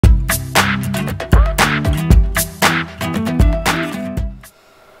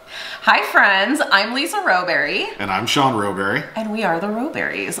Hi friends, I'm Lisa Rowberry. And I'm Sean Rowberry. And we are the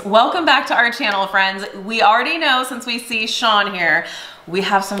Rowberries. Welcome back to our channel, friends. We already know, since we see Sean here, we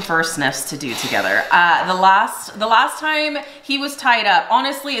have some first sniffs to do together. The last time he was tied up,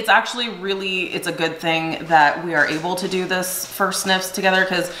 honestly, it's actually it's a good thing that we are able to do this first sniffs together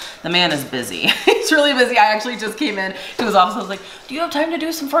because the man is busy. He's really busy. I actually just came in to his office. I was like, do you have time to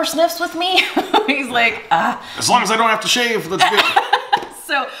do some first sniffs with me? He's like, As long as I don't have to shave, let's do it.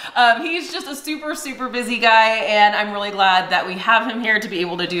 So he's just a super busy guy, and I'm really glad that we have him here to be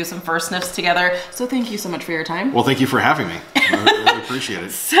able to do some first sniffs together. So thank you so much for your time. Well, thank you for having me. I really appreciate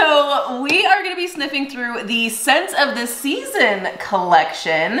it. So we are going to be sniffing through the Scents of the Season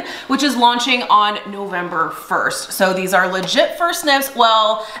collection, which is launching on November 1st. So these are legit first sniffs,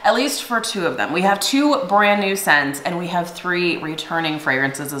 well, at least for two of them. We have 2 brand new scents, and we have 3 returning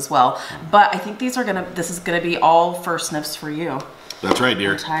fragrances as well. But I think this is gonna be all first sniffs for you. That's right,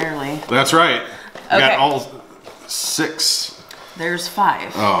 dear. Entirely. That's right. Okay. Got all 6. There's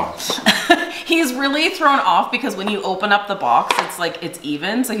 5. Oh. He's really thrown off because when you open up the box, it's like, it's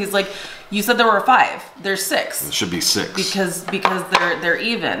even. So he's like, you said there were 5. There's 6. It should be 6. Because they're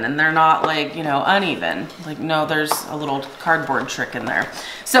even and they're not like, you know, uneven. Like, no, there's a little cardboard trick in there.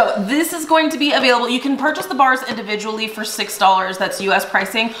 So this is going to be available. You can purchase the bars individually for $6. That's US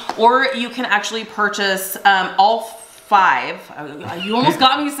pricing. Or you can actually purchase all 5. You almost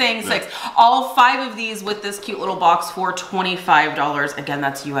got me saying 6. All 5 of these with this cute little box for $25. Again,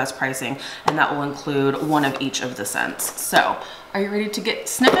 that's US pricing, and that will include 1 of each of the scents. So, are you ready to get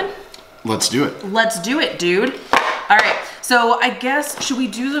sniffing? Let's do it. Let's do it, dude. All right. So, I guess, should we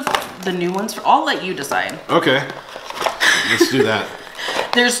do the new ones? I'll let you decide. Okay. Let's do that.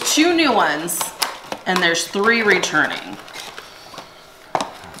 There's 2 new ones, and there's 3 returning.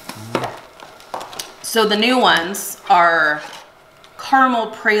 So the new ones are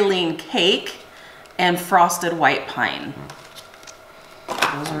caramel praline cake and frosted white pine.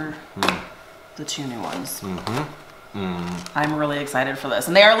 Those are the 2 new ones. I'm really excited for this.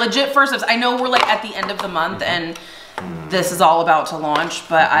 And they are legit first sniffs. I know we're like at the end of the month and this is all about to launch,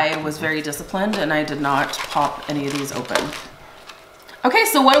 but I was very disciplined and I did not pop any of these open. Okay,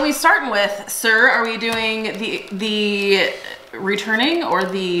 so what are we starting with, sir? Are we doing the returning or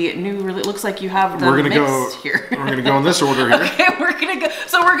the new? It looks like you have the mix here. We're gonna go in this order here. Okay, we're gonna go.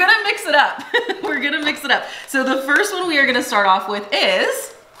 So we're gonna mix it up. We're gonna mix it up. So the first one we are gonna start off with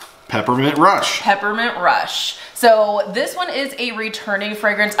is Peppermint Rush. Peppermint Rush. So this one is a returning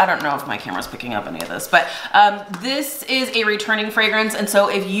fragrance. I don't know if my camera's picking up any of this, but this is a returning fragrance. And so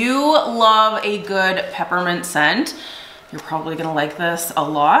if you love a good peppermint scent, you're probably gonna like this a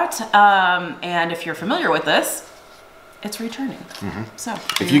lot. And if you're familiar with this, it's returning. So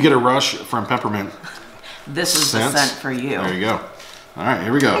if you get a rush from peppermint, this is the scent for you. There you go. All right,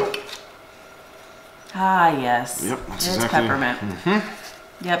 here we go. Ah, yes. Yep, that's it's exactly. Peppermint.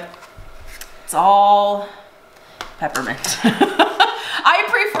 Yep. It's all peppermint. I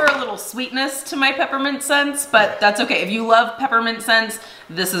prefer a little sweetness to my peppermint scents, but that's okay. If you love peppermint scents,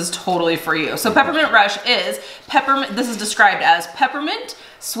 this is totally for you. So Peppermint Rush is peppermint. This is described as peppermint,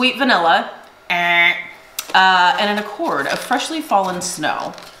 sweet vanilla, and an accord of freshly fallen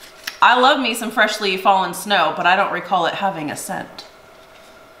snow. I love me some freshly fallen snow, but I don't recall it having a scent.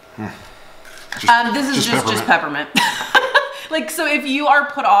 This is just peppermint. Like, so if you are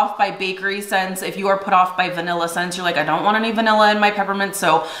put off by bakery scents, if you are put off by vanilla scents, you're like, I don't want any vanilla in my peppermint,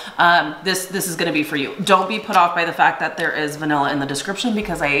 so this is gonna be for you. Don't be put off by the fact that there is vanilla in the description,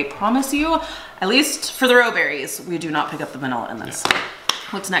 because I promise you, at least for the Rowberries, we do not pick up the vanilla in this. Yeah.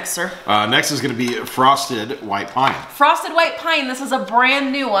 What's next, sir? Next is gonna be Frosted White Pine. Frosted White Pine, this is a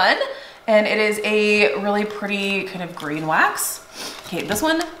brand new one, and it is a really pretty kind of green wax. Okay, this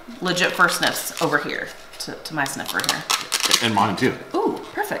one, legit first sniffs over here, to my sniffer here. And mine too. Ooh,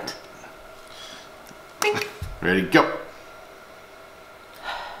 perfect. Bing. Ready, go.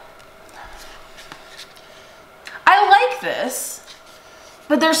 I like this,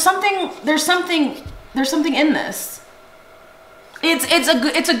 but there's something in this.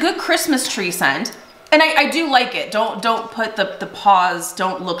 It's a good Christmas tree scent, and I do like it. Don't put the pause.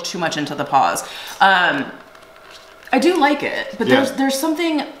 Don't look too much into the pause. I do like it, but there's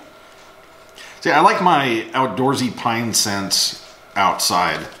something. See, I like my outdoorsy pine scents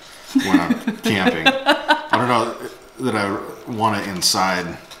outside when I'm camping. I don't know that I want it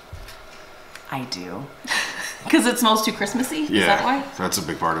inside. I do. Because it smells too Christmassy? Yeah, is that why? That's a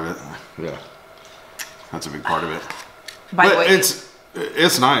big part of it. Yeah. That's a big part of it. By the way,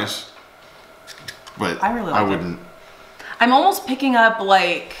 it's nice. But I really like wouldn't. I'm almost picking up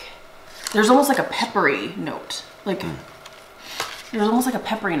like, there's almost like a peppery note. Like, There's almost like a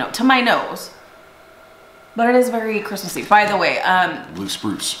peppery note to my nose. But it is very Christmassy. By the way, blue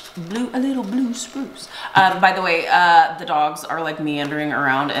spruce. A little blue spruce. By the way, the dogs are like meandering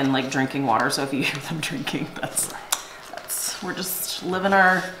around and like drinking water. So if you hear them drinking, we're just living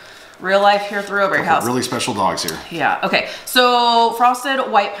our real life here at the Rowberry house. Really special dogs here. Yeah. Okay. So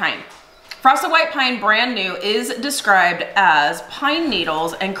frosted white pine. Frosted white pine, brand new, is described as pine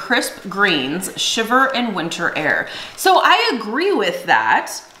needles and crisp greens shiver in winter air. So I agree with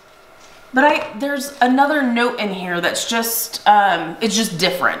that. But there's another note in here that's just, it's just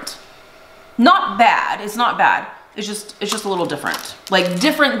different. Not bad, it's not bad. It's just a little different. Like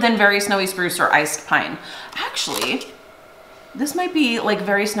different than very snowy spruce or iced pine. Actually, this might be like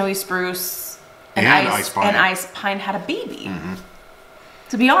very snowy spruce and iced pine had a baby.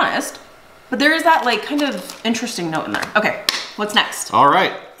 To be honest. But there is that like kind of interesting note in there. Okay, what's next? All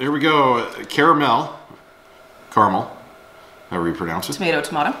right, here we go. Caramel. However you pronounce it.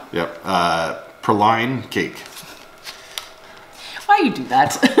 Tomato. Yep. Praline Cake. Why you do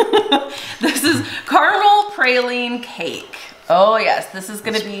that? This is caramel praline cake. Oh yes, this is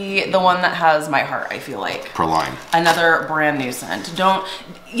gonna be the one that has my heart, I feel like. Praline. Another brand new scent.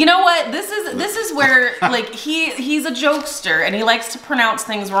 You know what? This is where like he's a jokester and he likes to pronounce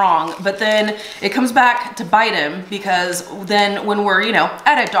things wrong, but then it comes back to bite him because then when we're, you know,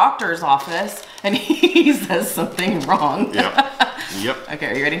 at a doctor's office and he says something wrong. Yep. Okay,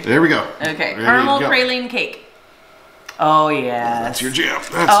 are you ready? There we go. Okay, caramel praline cake. Oh yes. That's your jam.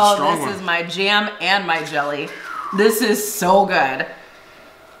 That's a strong one. This is my jam and my jelly. This is so good.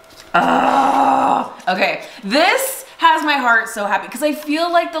 Okay, this has my heart so happy because I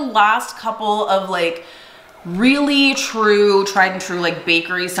feel like the last couple of like really true, tried and true like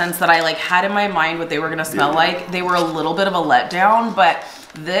bakery scents that I like had in my mind what they were gonna smell like, they were a little bit of a letdown, but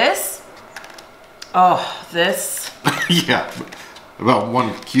this, this. Yeah, about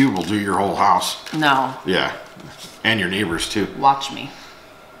one cube will do your whole house. No. Yeah, and your neighbors too. Watch me.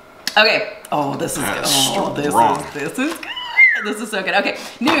 Okay. Oh, this is good. Oh, this is good. This is so good. Okay.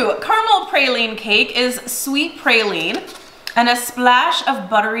 New caramel praline cake is sweet praline and a splash of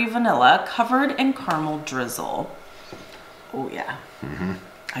buttery vanilla covered in caramel drizzle. Oh yeah.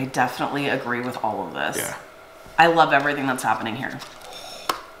 I definitely agree with all of this. Yeah. I love everything that's happening here.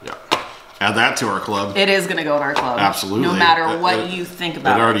 Yeah. Add that to our club. It is gonna go in our club. Absolutely. No matter what you think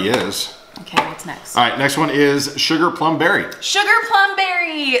about it. It already is. Okay, what's next? All right, next one is Sugar Plum Berry. Sugar Plum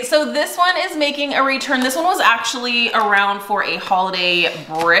Berry. So this one is making a return. This one was actually around for a holiday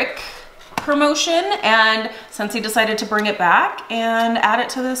brick promotion, and Scentsy decided to bring it back and add it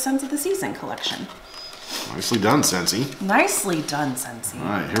to the Scents of the Season collection. Nicely done, Scentsy. Nicely done, Scentsy. All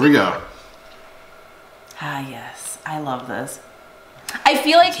right, here we go. Ah, yes. I love this. I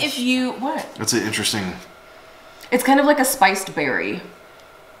feel like if you... What? That's an interesting... It's kind of like a spiced berry.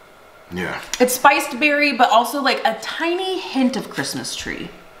 Yeah. It's spiced berry, but also like a tiny hint of Christmas tree.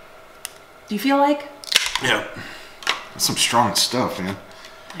 Do you feel like? Yeah. That's some strong stuff, man.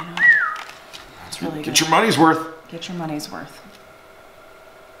 I know. It's really good. Get your money's worth. Get your money's worth.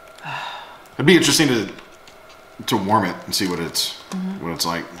 It'd be interesting to warm it and see what it's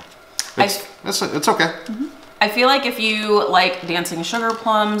like. It's okay. I feel like if you like dancing sugar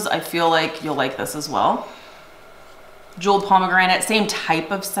plums, I feel like you'll like this as well. Jeweled pomegranate, same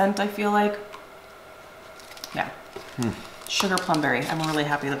type of scent, I feel like. Yeah. Sugar plum berry. I'm really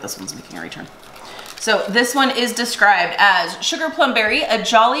happy that this one's making a return. So this one is described as Sugar Plum Berry, a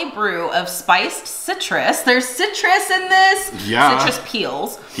jolly brew of spiced citrus. There's citrus in this. Yeah. Citrus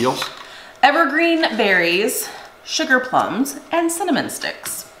peels. Peels. Evergreen berries, sugar plums, and cinnamon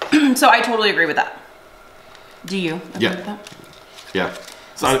sticks. So I totally agree with that. Do you agree with that? Yeah.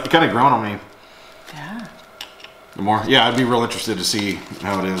 So it kind of grown on me. Yeah. The more, yeah, I'd be real interested to see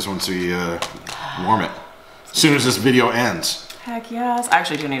how it is once we warm it. As soon as this video ends. Heck yes. I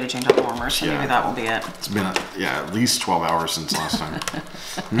actually do need to change out the warmer, so maybe that will be it. It's been, at least 12 hours since last time.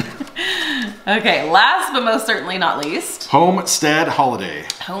 Okay, last but most certainly not least. Homestead Holiday.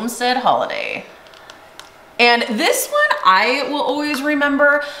 Homestead Holiday. And this one I will always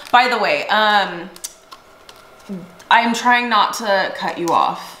remember. By the way, I'm trying not to cut you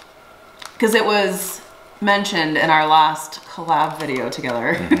off because it was mentioned in our last collab video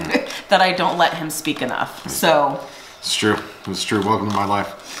together that I don't let him speak enough. So it's true. It's true. Welcome to my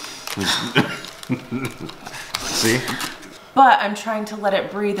life. See? But I'm trying to let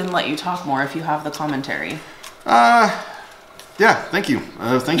it breathe and let you talk more if you have the commentary. Yeah, thank you.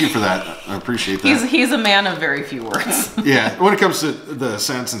 Thank you for that. I appreciate that. He's a man of very few words. Yeah, when it comes to the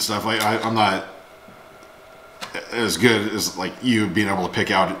scents and stuff, like I'm not as good as like you being able to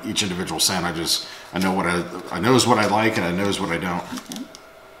pick out each individual scent. I know what I knows what I like and I knows what I don't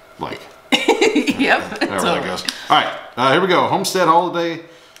like. Yep. However that goes. All right, here we go. Homestead Holiday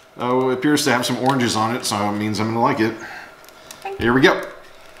appears to have some oranges on it, so it means I'm gonna like it. Here we go.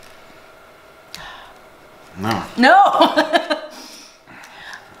 No.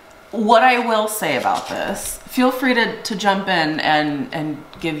 What I will say about this, feel free to jump in and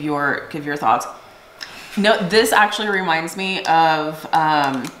give your thoughts. No, this actually reminds me of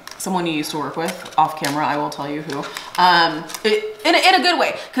someone you used to work with off camera. I will tell you who. In a good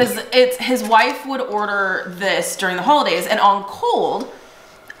way, because his wife would order this during the holidays, and on cold,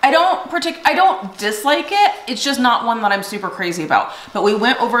 I don't dislike it. It's just not one that I'm super crazy about. But we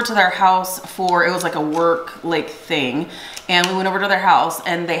went over to their house for, it was like a work thing. And we went over to their house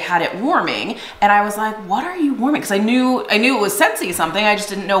and they had it warming. And I was like, what are you warming? Because I knew it was Scentsy something. I just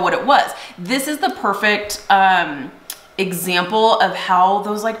didn't know what it was. This is the perfect example of how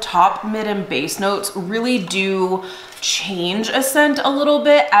those like top, mid, and base notes really do change a scent a little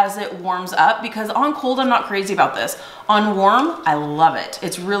bit as it warms up, because on cold I'm not crazy about this. On warm, I love it.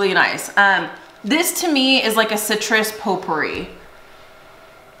 It's really nice. This to me is like a citrus potpourri.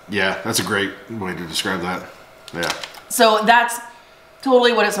 Yeah, that's a great way to describe that. Yeah. So that's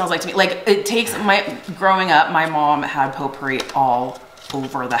totally what it smells like to me. Like it takes growing up, my mom had potpourri all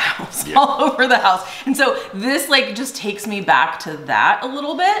over the house, yeah. All over the house. And so this like just takes me back to that a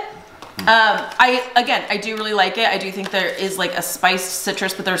little bit. I do really like it. I do think there is like a spiced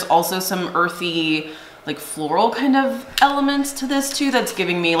citrus, but there's also some earthy, like floral kind of elements to this too that's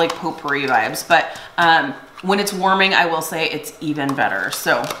giving me like potpourri vibes. But when it's warming, I will say it's even better.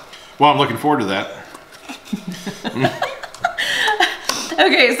 So, well, I'm looking forward to that.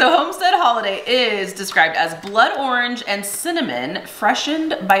 Okay, so Homestead Holiday is described as blood orange and cinnamon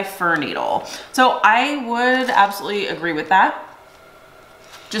freshened by fir needle. So I would absolutely agree with that.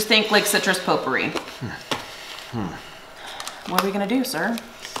 Just think like citrus potpourri. What are we gonna do, sir?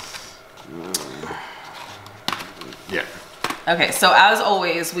 Yeah. Okay, so as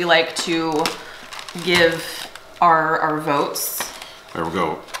always, we like to give our votes. There we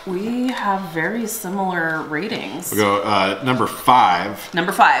go. We have very similar ratings. We go number 5.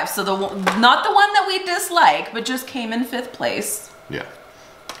 Number 5. So not the one that we dislike, but just came in 5th place. Yeah.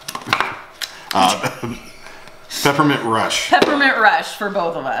 Peppermint Rush. Peppermint Rush for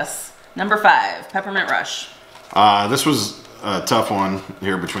both of us. Number 5, Peppermint Rush. This was a tough one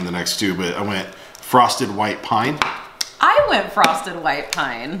here between the next two, but I went Frosted White Pine. I went Frosted White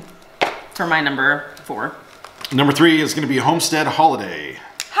Pine for my number 4. Number 3 is going to be Homestead Holiday.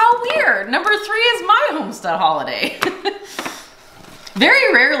 How weird. Number 3 is my Homestead Holiday.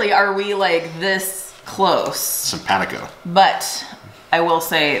 Very rarely are we like this close. Simpatico. But I will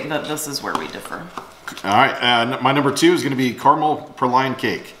say that this is where we differ. All right. My number 2 is going to be Caramel Praline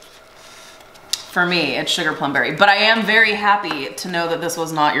Cake. For me, it's Sugar Plumberry. But I am very happy to know that this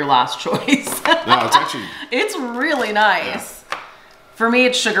was not your last choice. No, it's actually... It's really nice. Yeah. For me,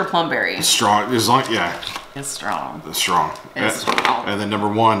 it's Sugar Plumberry. It's strong. It's like, yeah. It's strong. It's strong. It's strong. And then number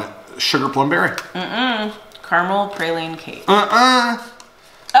 1, Sugar Plumberry. Caramel Praline Cake.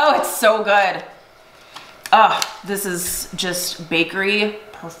 Oh, it's so good. Oh, this is just bakery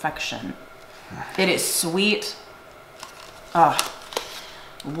perfection. It is sweet. Oh,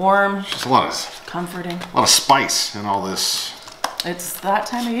 warm. Just a lot of comforting. A lot of spice in all this. It's that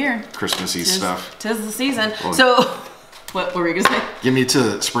time of year. Christmassy stuff. 'Tis the season. Well, so, what were you gonna say? Give me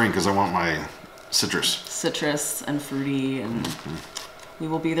to spring because I want my citrus. Citrus and fruity, and we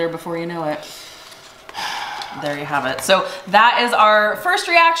will be there before you know it. There you have it. So that is our first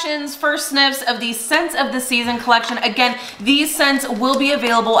reactions, first sniffs of the Scents of the Season collection. Again, these scents will be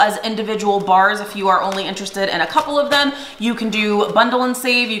available as individual bars. If you are only interested in a couple of them, you can do bundle and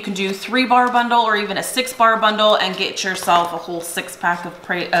save. You can do 3-bar bundle or even a 6-bar bundle and get yourself a whole 6-pack of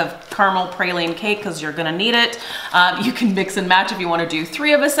caramel praline cake because you're gonna need it. You can mix and match if you want to do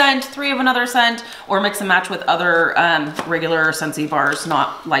 3 of a scent, 3 of another scent, or mix and match with other regular Scentsy bars,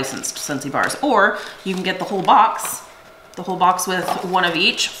 not licensed Scentsy bars. Or you can get the whole box with 1 of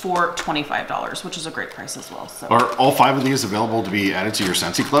each for $25, which is a great price as well. So are all 5 of these available to be added to your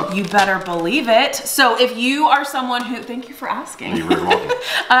Scentsy Club? You better believe it. So if you are someone who, thank you for asking. You're very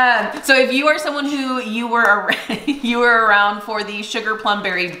welcome. So if you are someone who you were around for the Sugar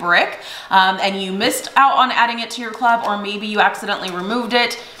Plumberry Brick and you missed out on adding it to your club, or maybe you accidentally removed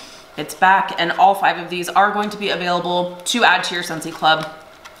it, it's back, and all 5 of these are going to be available to add to your Scentsy Club.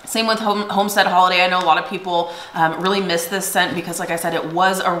 Same with Homestead Holiday. I know a lot of people really miss this scent because, like I said, it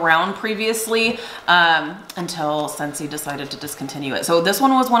was around previously until Scentsy decided to discontinue it. So this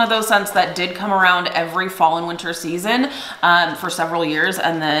one was one of those scents that did come around every fall and winter season for several years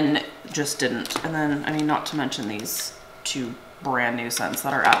and then just didn't. And then, I mean, not to mention these 2 brand new scents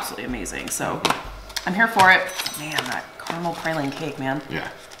that are absolutely amazing. So I'm here for it. Man, that caramel praline cake, man. Yeah.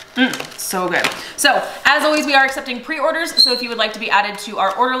 So good. So as always, we are accepting pre-orders. So if you would like to be added to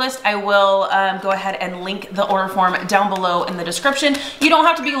our order list, I will go ahead and link the order form down below in the description. You don't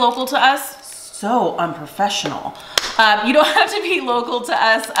have to be local to us. So unprofessional. You don't have to be local to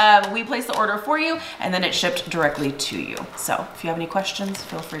us. We place the order for you and then it's shipped directly to you. So if you have any questions,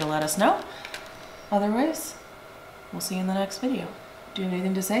 feel free to let us know. Otherwise, we'll see you in the next video. Do you have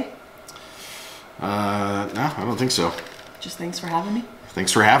anything to say? No, I don't think so. Just thanks for having me.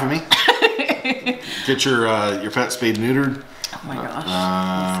 Thanks for having me. Get your pet spayed neutered. Oh my gosh, this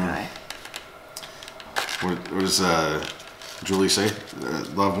guy. What does Julie say?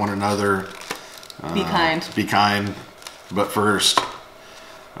 Love one another. Be kind. Be kind, but first. All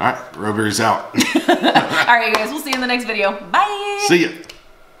right, Rowberry's out. All right, you guys. We'll see you in the next video. Bye. See ya.